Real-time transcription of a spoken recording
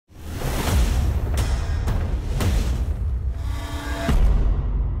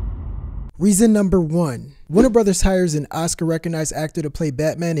Reason number 1. Warner Brothers hires an Oscar-recognized actor to play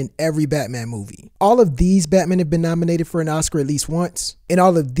Batman in every Batman movie. All of these Batmen have been nominated for an Oscar at least once, and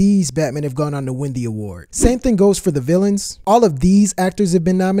all of these Batmen have gone on to win the award. Same thing goes for the villains. All of these actors have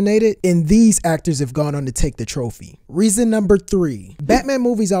been nominated, and these actors have gone on to take the trophy. Reason number 3. Batman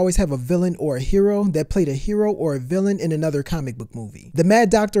movies always have a villain or a hero that played a hero or a villain in another comic book movie. The Mad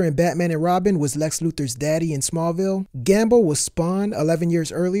Doctor in Batman and Robin was Lex Luthor's daddy in Smallville. Gamble was Spawn 11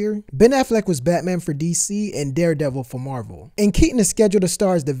 years earlier. Ben Affleck was Batman for DC and Daredevil for Marvel. And Keaton is scheduled to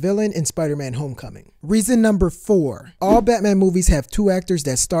star as the villain in Spider-Man Homecoming. Reason number 4. All Batman movies have 2 actors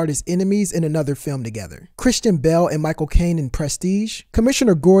that starred as enemies in another film together. Christian Bale and Michael Caine in Prestige.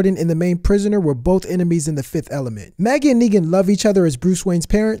 Commissioner Gordon and the main prisoner were both enemies in The Fifth Element. Maggie and Negan love each other as Bruce Wayne's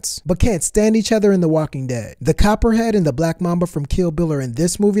parents, but can't stand each other in The Walking Dead. The Copperhead and the Black Mamba from Kill Bill are in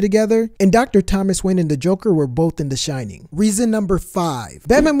this movie together, and Dr. Thomas Wayne and the Joker were both in The Shining. Reason number 5.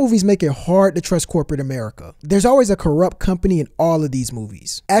 Batman movies make it hard to trust corporate America. There's always a corrupt company in all of these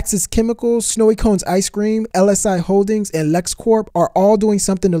movies. Axis Chemicals, Snowy Cone's Ice Cream, LSI Holdings, and LexCorp are all doing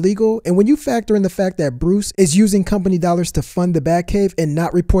something illegal, and when you factor in the fact that Bruce is using company dollars to fund the Batcave and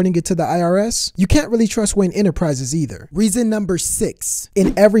not reporting it to the IRS, you can't really trust Wayne Enterprises either. Reason number 6.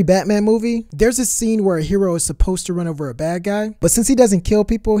 In every Batman movie, there's a scene where a hero is supposed to run over a bad guy, but since he doesn't kill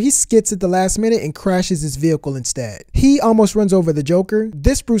people, he skits at the last minute and crashes his vehicle instead. He almost runs over the Joker.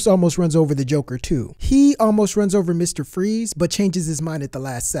 This Bruce almost runs over the Joker too. He almost runs over Mr. Freeze, but changes his mind at the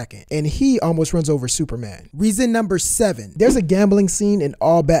last second. And he almost runs over Superman. Reason number 7. There's a gambling scene in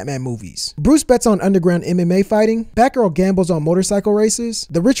all Batman movies. Bruce bets on underground MMA fighting, Batgirl gambles on motorcycle races,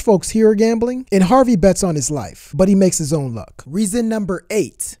 the rich folks here are gambling, and Harvey bets on his life, but he makes his own luck. Reason number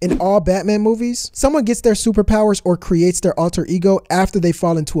 8. In all Batman movies, someone gets their superpowers or creates their alter ego after they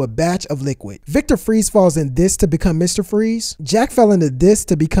fall into a batch of liquid. Victor Freeze falls in this to become Mr. Freeze, Jack fell into this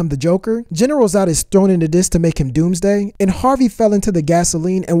to become the Joker, General Zod is thrown into this to make him Doomsday, and Harvey fell into the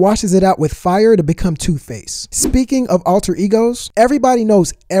gasoline and washes it out with fire to become Two-Face. Speaking of alter egos, everybody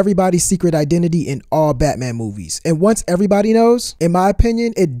knows everybody's secret identity in all Batman movies, and once everybody knows, in my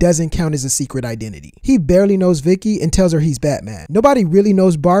opinion, it doesn't count as a secret identity. He barely knows Vicky and tells her he's Batman. Nobody really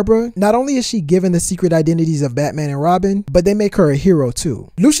knows Barbara. Not only is she given the secret identities of Batman and Robin, but they make her a hero too.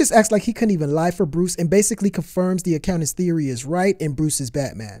 Lucius acts like he couldn't even lie for Bruce and basically confirms the accountant's theory is right and Bruce is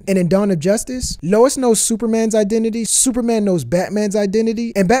Batman. And in Dawn of Justice, Lois knows Superman's identity, Superman knows Batman's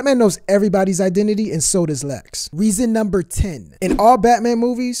identity, and Batman knows everybody's identity, and so does Lex. Reason number 10. In all Batman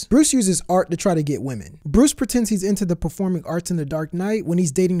movies, Bruce uses art to try to get women. Bruce pretends he's into the performing arts in The Dark Knight when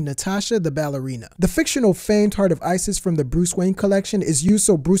he's dating Natasha the ballerina. The fictional famed Heart of Isis from the Bruce Wayne collection is used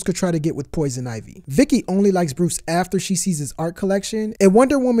so Bruce could try to get with Poison Ivy. Vicky only likes Bruce after she sees his art collection, and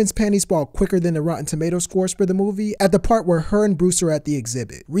Wonder Woman's panties fall quicker than the Rotten Tomatoes scores for the movie at the part where her and Bruce are at the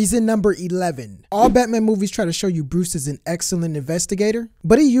exhibit. Reason number 11. All Batman movies try to show you Bruce is an excellent investigator,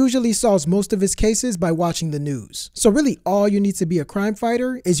 but he usually solves most of his cases by watching the news. So really all you need to be a crime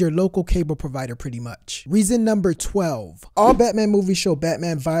fighter is your local cable provider pretty much. Reason number 12. All Batman movies show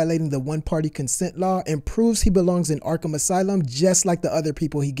Batman violating the one-party consent law and proves he belongs in Arkham Asylum just like the other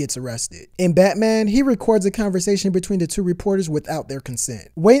people he gets arrested. In Batman, he records a conversation between the 2 reporters without their consent.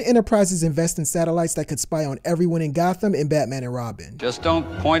 Wayne Enterprises invest in satellites that could spy on everyone in Gotham in Batman and Robin. Just don't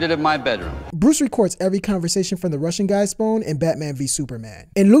point it at my bedroom. Bruce records every conversation from the Russian guy's phone in Batman v Superman.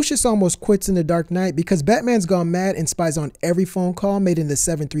 And Lucius almost quits in The Dark Knight because Batman's gone mad and spies on every phone call made in the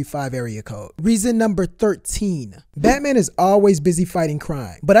 735 area code. Reason number 13. Batman is always busy fighting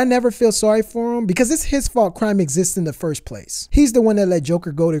crime, but I never feel sorry for him because it's his fault crime exists in the first place. He's the one that let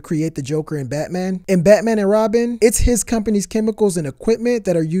Joker go to create the Joker in Batman. In Batman and Robin, it's his company's chemicals and equipment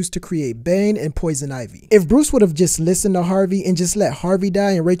that are used to create Bane and Poison Ivy. If Bruce would have just listened to Harvey and just let Harvey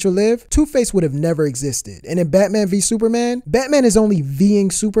die and Rachel live, Two-Face would have never existed. And in Batman v Superman, Batman is only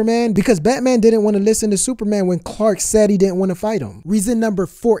Ving Superman because Batman didn't want to listen to Superman when Clark said he didn't want to fight him. Reason number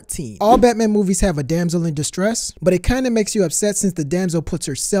 14. All Batman movies have a damsel in distress, but it kind of makes you upset since the damsel puts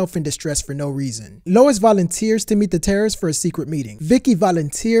herself in distress for no reason. Lois volunteers to meet the terrorists for a secret meeting. Vicky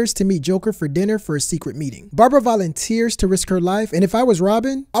volunteers to meet Joker for dinner for a secret meeting. Barbara volunteers to risk her life, and if I was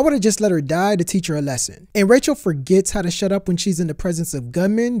Robin, I would have just let her die to teach her a lesson. And Rachel forgets how to shut up when she's in the presence of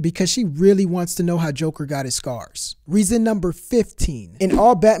gunmen because she really wants wants to know how Joker got his scars. Reason number 15. In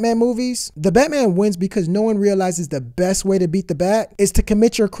all Batman movies, the Batman wins because no one realizes the best way to beat the Bat is to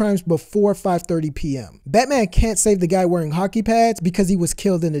commit your crimes before 5:30 p.m. Batman can't save the guy wearing hockey pads because he was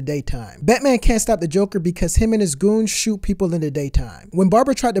killed in the daytime. Batman can't stop the Joker because him and his goons shoot people in the daytime. When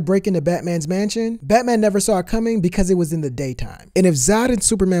Barbara tried to break into Batman's mansion, Batman never saw it coming because it was in the daytime. And if Zod and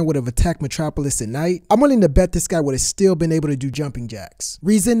Superman would have attacked Metropolis at night, I'm willing to bet this guy would have still been able to do jumping jacks.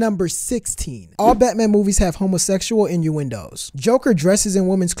 Reason number 16. All Batman movies have homosexual innuendos. Joker dresses in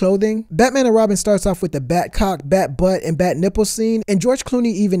women's clothing. Batman and Robin starts off with the bat cock, bat butt, and bat nipple scene, and George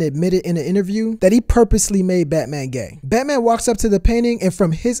Clooney even admitted in an interview that he purposely made Batman gay. Batman walks up to the painting, and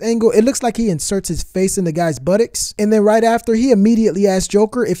from his angle, it looks like he inserts his face in the guy's buttocks, and then right after, he immediately asks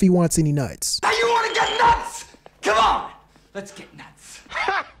Joker if he wants any nuts. Now you want to get nuts? Come on, let's get nuts.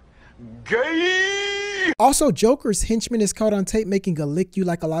 Gay! Also, Joker's henchman is caught on tape making a lick you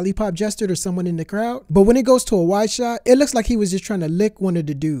like a lollipop gesture to someone in the crowd, but when it goes to a wide shot, it looks like he was just trying to lick one of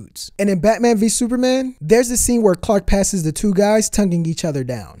the dudes. And in Batman v Superman, there's a scene where Clark passes the two guys tonguing each other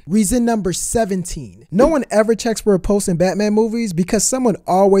down. Reason number 17. No one ever checks for a pulse in Batman movies because someone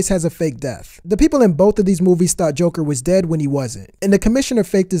always has a fake death. The people in both of these movies thought Joker was dead when he wasn't, and the Commissioner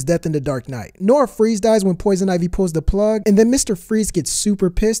faked his death in The Dark Knight. Nora Freeze dies when Poison Ivy pulls the plug, and then Mr. Freeze gets super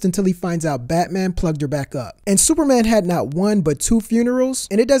pissed until he finds out Batman plugged her back up. And Superman had not one but two funerals,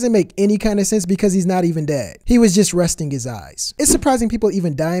 and it doesn't make any kind of sense because he's not even dead. He was just resting his eyes. It's surprising people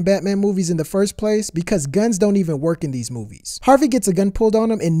even die in Batman movies in the first place because guns don't even work in these movies. Harvey gets a gun pulled on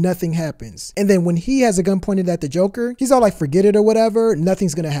him and nothing happens. And then when he has a gun pointed at the Joker, he's all like, forget it or whatever,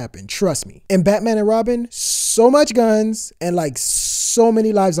 nothing's gonna happen, trust me. In Batman and Robin, so much guns and like so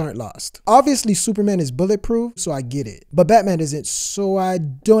many lives aren't lost. Obviously Superman is bulletproof, so I get it. But Batman isn't, so I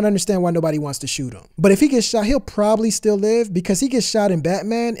don't understand why nobody wants to shoot him. But if he gets shot, he'll probably still live because he gets shot in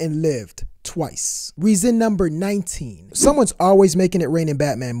Batman and lived twice. Reason number 19. Someone's always making it rain in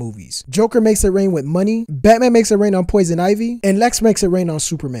Batman movies. Joker makes it rain with money, Batman makes it rain on Poison Ivy, and Lex makes it rain on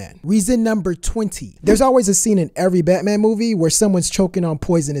Superman. Reason number 20. There's always a scene in every Batman movie where someone's choking on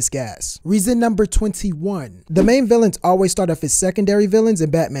poisonous gas. Reason number 21. The main villains always start off as secondary villains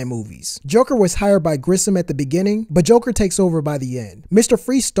in Batman movies. Joker was hired by Grissom at the beginning, but Joker takes over by the end. Mr.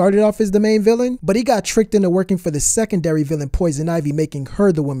 Freeze started off as the main villain, but he got tricked into working for the secondary villain Poison Ivy, making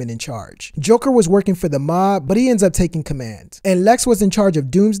her the woman in charge. Joker was working for the mob, but he ends up taking command. And Lex was in charge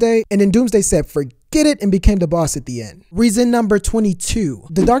of Doomsday, and then Doomsday said, forget it, and became the boss at the end. Reason number 22.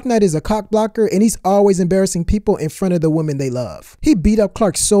 The Dark Knight is a cock blocker, and he's always embarrassing people in front of the women they love. He beat up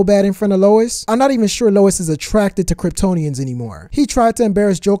Clark so bad in front of Lois, I'm not even sure Lois is attracted to Kryptonians anymore. He tried to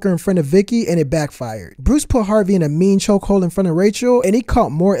embarrass Joker in front of Vicky, and it backfired. Bruce put Harvey in a mean chokehold in front of Rachel, and he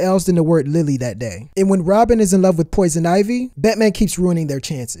caught more L's than the word Lily that day. And when Robin is in love with Poison Ivy, Batman keeps ruining their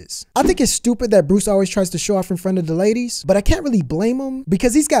chances. I think it's stupid that Bruce always tries to show off in front of the ladies, but I can't really blame him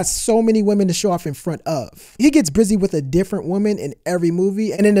because he's got so many women to show off in front of. He gets busy with a different woman in every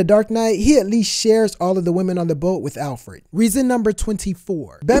movie, and in The Dark Knight, he at least shares all of the women on the boat with Alfred. Reason number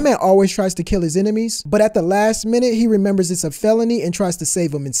 24. Batman always tries to kill his enemies, but at the last minute, he remembers it's a felony and tries to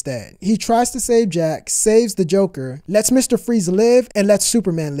save them instead. He tries to save Jack, saves the Joker, lets Mr. Freeze live, and lets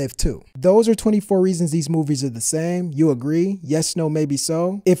Superman live too. Those are 24 reasons these movies are the same. You agree? Yes, no, maybe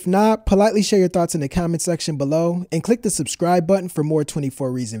so? If not, politely share your thoughts in the comment section below, and click the subscribe button for more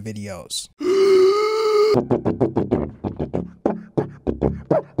 24 reason videos.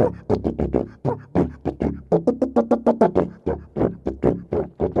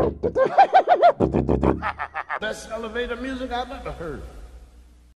 Best elevator music I've ever heard.